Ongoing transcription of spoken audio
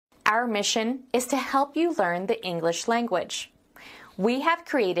Our mission is to help you learn the English language. We have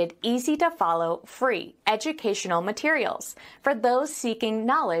created easy-to-follow, free educational materials for those seeking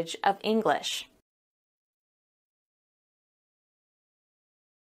knowledge of English.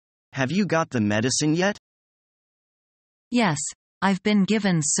 Have you got the medicine yet? Yes, I've been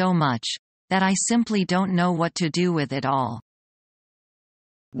given so much that I simply don't know what to do with it all.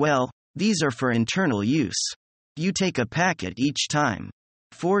 Well, these are for internal use. You take a packet each time.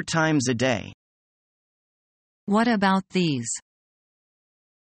 4 times a day. What about these?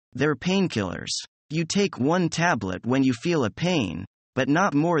 They're painkillers. You take 1 tablet when you feel a pain, but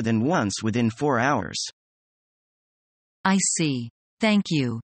not more than once within 4 hours. I see. Thank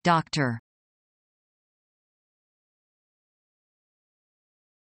you, doctor.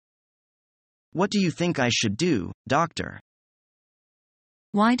 What do you think I should do, doctor?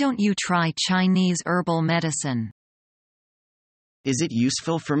 Why don't you try Chinese herbal medicine? Is it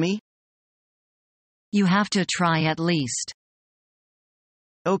useful for me? You have to try at least.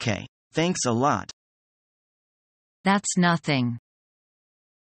 Okay, thanks a lot. That's nothing.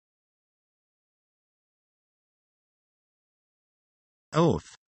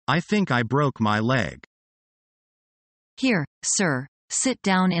 Oath. I think I broke my leg. Here, sir, sit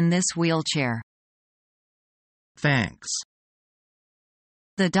down in this wheelchair. Thanks.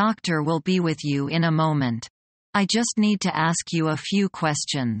 The doctor will be with you in a moment. I just need to ask you a few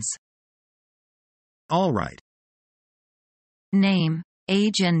questions. All right. Name,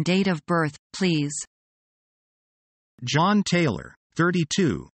 age and date of birth, please. John Taylor,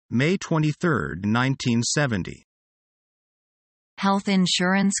 32, May 23, 1970. Health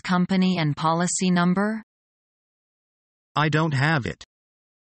insurance company and policy number? I don't have it.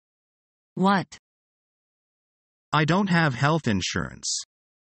 What? I don't have health insurance.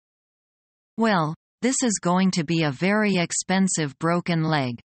 Well, this is going to be a very expensive broken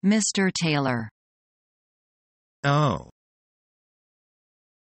leg, Mr. Taylor. Oh.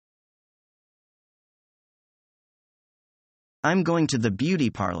 I'm going to the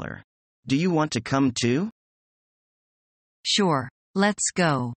beauty parlor. Do you want to come too? Sure, let's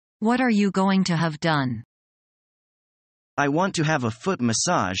go. What are you going to have done? I want to have a foot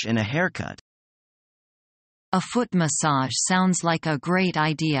massage and a haircut. A foot massage sounds like a great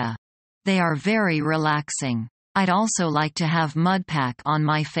idea. They are very relaxing. I'd also like to have mud pack on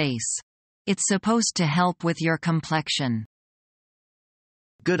my face. It's supposed to help with your complexion.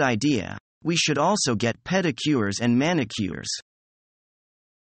 Good idea. We should also get pedicures and manicures.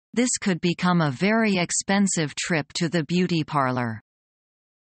 This could become a very expensive trip to the beauty parlor.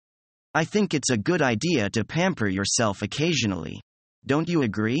 I think it's a good idea to pamper yourself occasionally. Don't you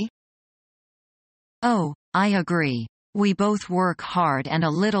agree? Oh, I agree. We both work hard and a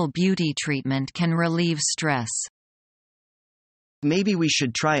little beauty treatment can relieve stress. Maybe we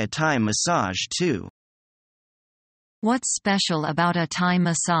should try a Thai massage too. What's special about a Thai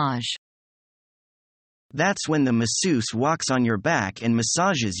massage? That's when the masseuse walks on your back and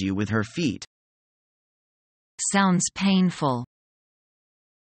massages you with her feet. Sounds painful.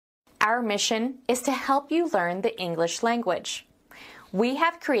 Our mission is to help you learn the English language. We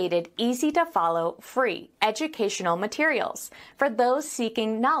have created easy-to-follow, free educational materials for those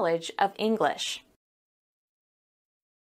seeking knowledge of English.